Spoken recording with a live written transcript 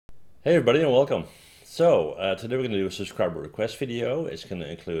Hey everybody and welcome. Today we're going to do a subscriber request video. It's going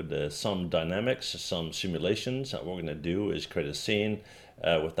to include some dynamics, some simulations. What we're going to do is create a scene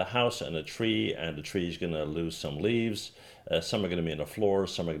with the house and the tree is going to lose some leaves. Some are going to be on the floor,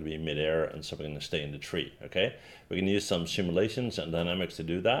 some are going to be midair, and some are going to stay in the tree. Okay, we're going to use some simulations and dynamics to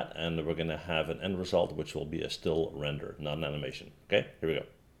do that, and we're going to have an end result which will be a still render, not an animation. Okay, here we go.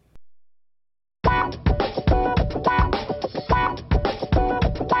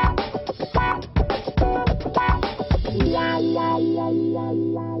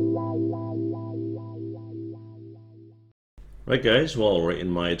 Right guys, well we're in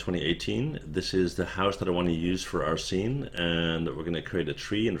Maya 2018. This is the house that I want to use for our scene, and we're going to create a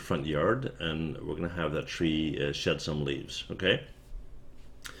tree in the front yard, and we're going to have that tree shed some leaves, okay?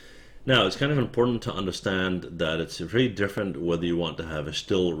 Now it's kind of important to understand that it's very different whether you want to have a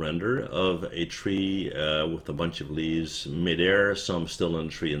still render of a tree with a bunch of leaves mid-air, some still in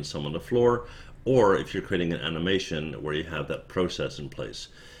the tree and some on the floor, or if you're creating an animation where you have that process in place.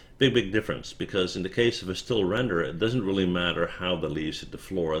 Big difference, because in the case of a still render, it doesn't really matter how the leaves hit the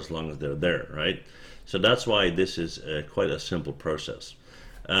floor as long as they're there, right? So that's why this is quite a simple process.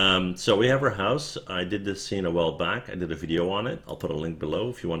 So we have our house. I did this scene a while back. I did a video on it. I'll put a link below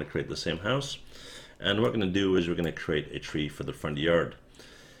if you want to create the same house. And what we're going to do is we're going to create a tree for the front yard.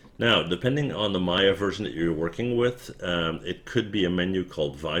 Now, depending on the Maya version that you're working with, it could be a menu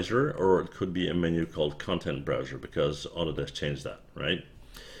called Visor, or it could be a menu called Content Browser, because Autodesk changed that, right?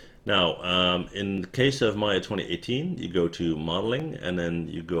 Now, in the case of Maya 2018, you go to Modeling, and then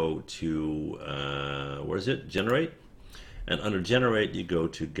you go to, where is it? Generate. And under Generate, you go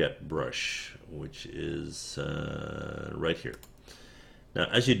to Get Brush, which is right here. Now,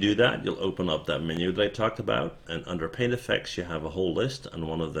 as you do that, you'll open up that menu that I talked about, and under Paint Effects, you have a whole list, and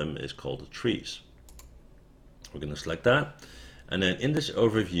one of them is called Trees. We're going to select that. And then in this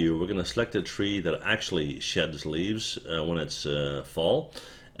overview, we're going to select a tree that actually sheds leaves when it's fall.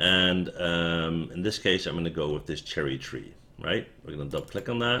 And in this case, I'm going to go with this cherry tree, right? We're going to double click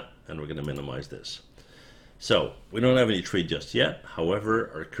on that, and we're going to minimize this. So we don't have any tree just yet.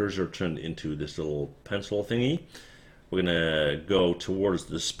 However, our cursor turned into this little pencil thingy. We're going to go towards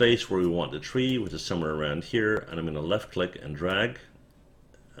the space where we want the tree, which is somewhere around here. And I'm going to left click and drag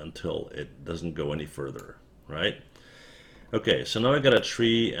until it doesn't go any further, right? Okay, so now I got a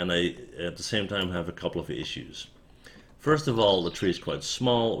tree, and I at the same time have a couple of issues. First of all, the tree is quite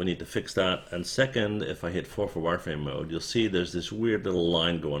small. We need to fix that. And second, if I hit 4 for wireframe mode, you'll see there's this weird little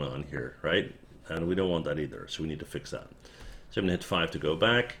line going on here, right? And we don't want that either, so we need to fix that. So I'm going to hit 5 to go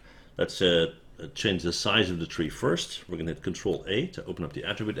back. Let's change the size of the tree first. We're going to hit Control A to open up the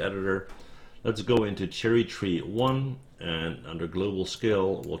attribute editor. Let's go into Cherry Tree 1, and under Global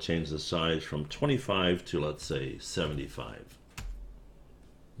Scale, we'll change the size from 25 to, let's say, 75.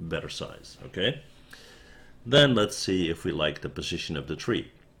 Better size, okay? Then let's see if we like the position of the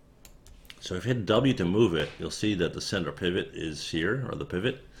tree. So if I hit W to move it, you'll see that the center pivot is here, or the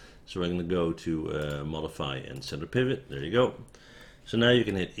pivot. So we're going to go to Modify and Center Pivot. There you go. So now you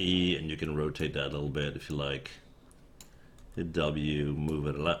can hit E, and you can rotate that a little bit if you like. Hit W, move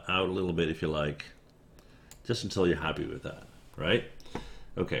it out a little bit if you like, just until you're happy with that, right?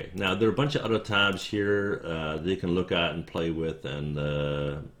 Okay, now there are a bunch of other tabs here that you can look at and play with, and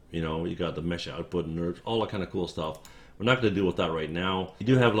you know, you got the mesh output and all that kind of cool stuff. We're not going to deal with that right now. You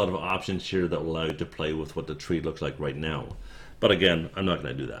do have a lot of options here that will allow you to play with what the tree looks like right now. But again, I'm not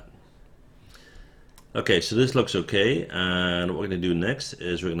going to do that. Okay, so this looks okay, and what we're going to do next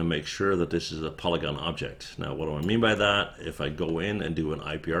is we're going to make sure that this is a polygon object. Now, what do I mean by that? If I go in and do an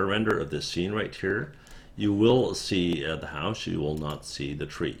IPR render of this scene right here, you will see the house, you will not see the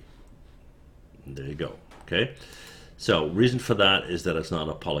tree. And there you go, okay? So reason for that is that it's not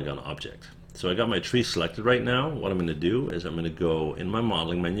a polygon object. So I got my tree selected right now. What I'm going to do is I'm going to go in my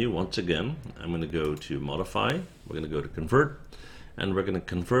modeling menu once again. I'm going to go to Modify. We're going to go to Convert, and we're going to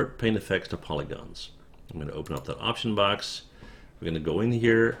convert Paint Effects to polygons. I'm going to open up that option box. We're going to go in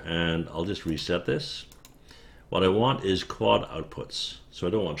here, and I'll just reset this. What I want is quad outputs. So I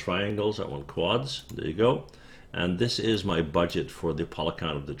don't want triangles, I want quads. There you go. And this is my budget for the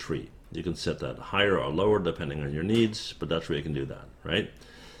polygon of the tree. You can set that higher or lower depending on your needs, but that's where you can do that, right?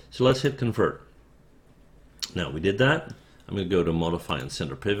 So let's hit Convert. Now we did that. I'm going to go to Modify and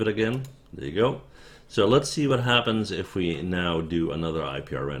Center Pivot again. There you go. So let's see what happens if we now do another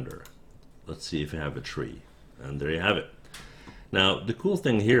IPR render. Let's see if we have a tree. And there you have it. Now the cool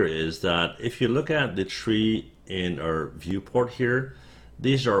thing here is that if you look at the tree in our viewport here,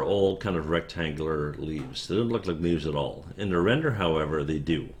 these are all kind of rectangular leaves. They don't look like leaves at all. In the render, however, they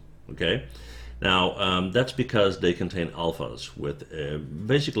do. Okay. Now, that's because they contain alphas with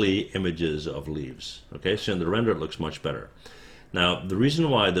basically images of leaves. Okay, so in the render it looks much better. Now, the reason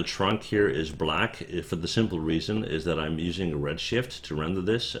why the trunk here is black, for the simple reason, is that I'm using a redshift to render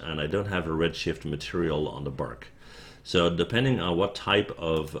this, and I don't have a redshift material on the bark. So depending on what type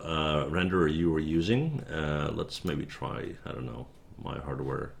of renderer you are using, let's maybe try, I don't know, my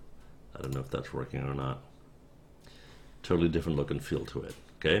hardware. I don't know if that's working or not. Totally different look and feel to it.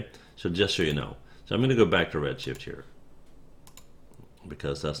 Okay, so just so you know. So I'm going to go back to redshift here,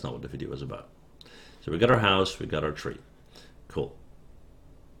 because that's not what the video is about. So we got our house, we got our tree. Cool.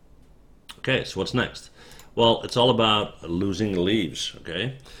 Okay, so what's next? Well, it's all about losing leaves,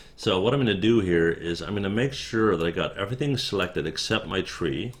 okay? So what I'm going to do here is I'm going to make sure that I got everything selected except my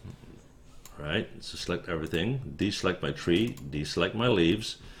tree. All right, so select everything, deselect my tree, deselect my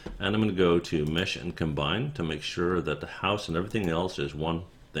leaves, and I'm going to go to Mesh and Combine to make sure that the house and everything else is one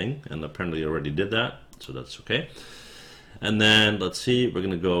thing, and apparently I already did that, so that's okay. And then let's see, we're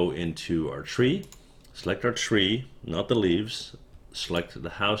going to go into our tree, select our tree, not the leaves, select the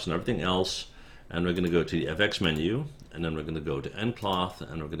house and everything else, and we're going to go to the FX menu, and then we're going to go to End Cloth,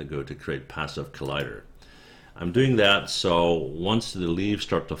 and we're going to go to Create Passive Collider. I'm doing that so once the leaves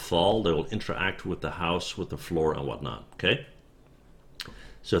start to fall, they will interact with the house, with the floor, and whatnot. Okay.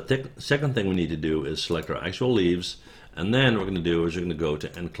 So second thing we need to do is select our actual leaves, and then what we're going to do is we're going to go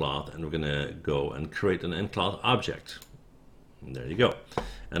to End Cloth, and we're going to go and create an End Cloth object. And there you go.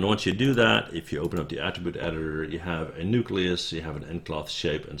 And once you do that, if you open up the attribute editor, you have a nucleus, you have an end cloth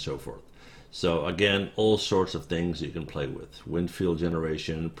shape, and so forth. So again, all sorts of things you can play with. Wind field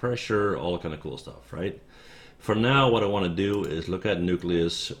generation, pressure, all kind of cool stuff, right? For now, what I want to do is look at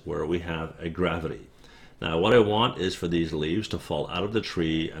nucleus where we have a gravity. Now, what I want is for these leaves to fall out of the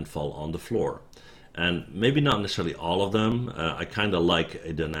tree and fall on the floor. And maybe not necessarily all of them. I kind of like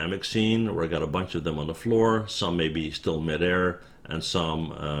a dynamic scene where I got a bunch of them on the floor, some maybe still midair, and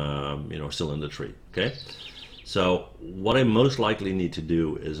some still in the tree. Okay, so what I most likely need to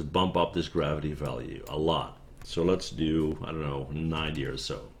do is bump up this gravity value a lot. So let's do, I don't know, 90 or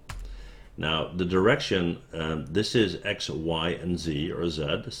so. Now the direction, this is X, Y, and Z, or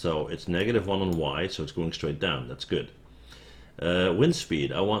Z, so it's -1 on Y, so it's going straight down. That's good. Wind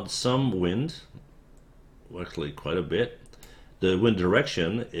speed, I want some wind, actually quite a bit. The wind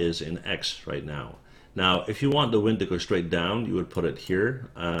direction is in X right now. Now, if you want the wind to go straight down, you would put it here.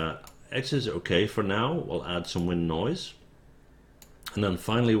 X is okay for now. We'll add some wind noise. And then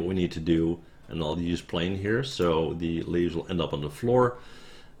finally what we need to do, and I'll use plane here, so the leaves will end up on the floor.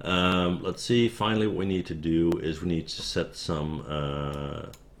 Let's see, finally what we need to do is we need to set some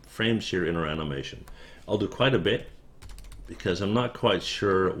frames here in our animation. I'll do quite a bit, because I'm not quite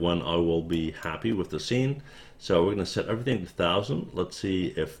sure when I will be happy with the scene. So we're going to set everything to 1000. Let's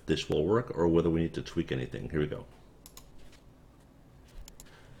see if this will work or whether we need to tweak anything. Here we go.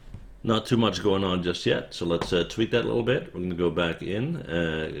 Not too much going on just yet, so let's tweak that a little bit. We're going to go back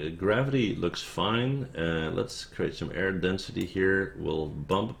in. Gravity looks fine. Let's create some air density here. We'll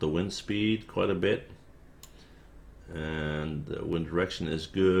bump up the wind speed quite a bit. And the wind direction is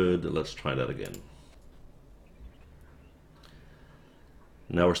good. Let's try that again.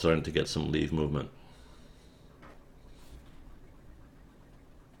 Now we're starting to get some leaf movement.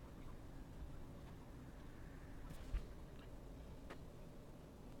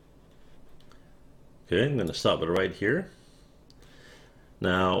 Okay, I'm going to stop it right here.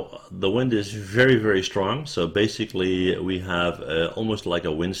 Now the wind is very, very strong, so basically we have almost like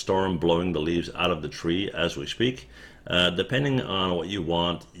a windstorm blowing the leaves out of the tree as we speak. Depending on what you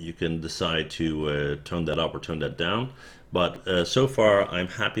want, you can decide to tone that up or tone that down. But so far I'm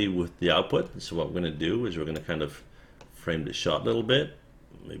happy with the output. So what we're going to do is we're going to kind of frame the shot a little bit,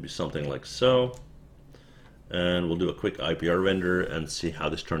 maybe something like so. And we'll do a quick IPR render and see how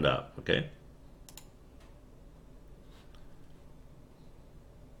this turned out, okay?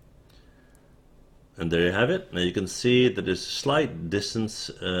 And there you have it. Now you can see that there's a slight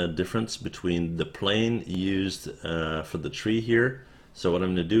distance difference between the plane used for the tree here. So what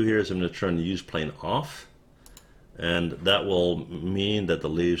I'm going to do here is I'm going to turn the use plane off, and that will mean that the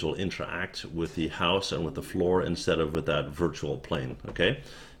leaves will interact with the house and with the floor instead of with that virtual plane. Okay,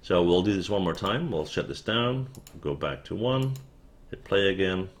 so we'll do this one more time. We'll shut this down, go back to 1, hit play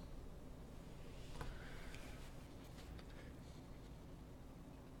again.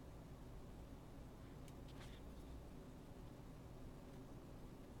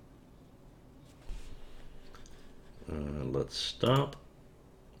 Let's stop.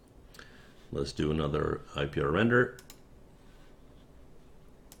 Let's do another IPR render.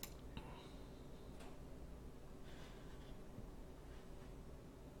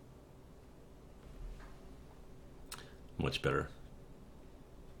 Much better.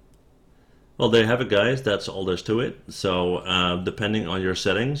 Well, there you have it, guys. That's all there's to it. So depending on your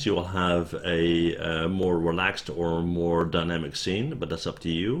settings, you will have a more relaxed or more dynamic scene, but that's up to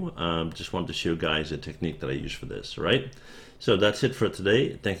you. Just wanted to show you guys a technique that I use for this, right? So that's it for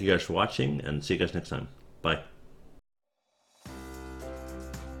today. Thank you guys for watching, and see you guys next time. Bye.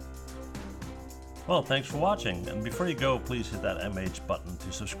 Well, thanks for watching. And before you go, please hit that MH button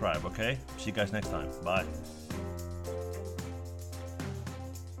to subscribe, okay? See you guys next time. Bye.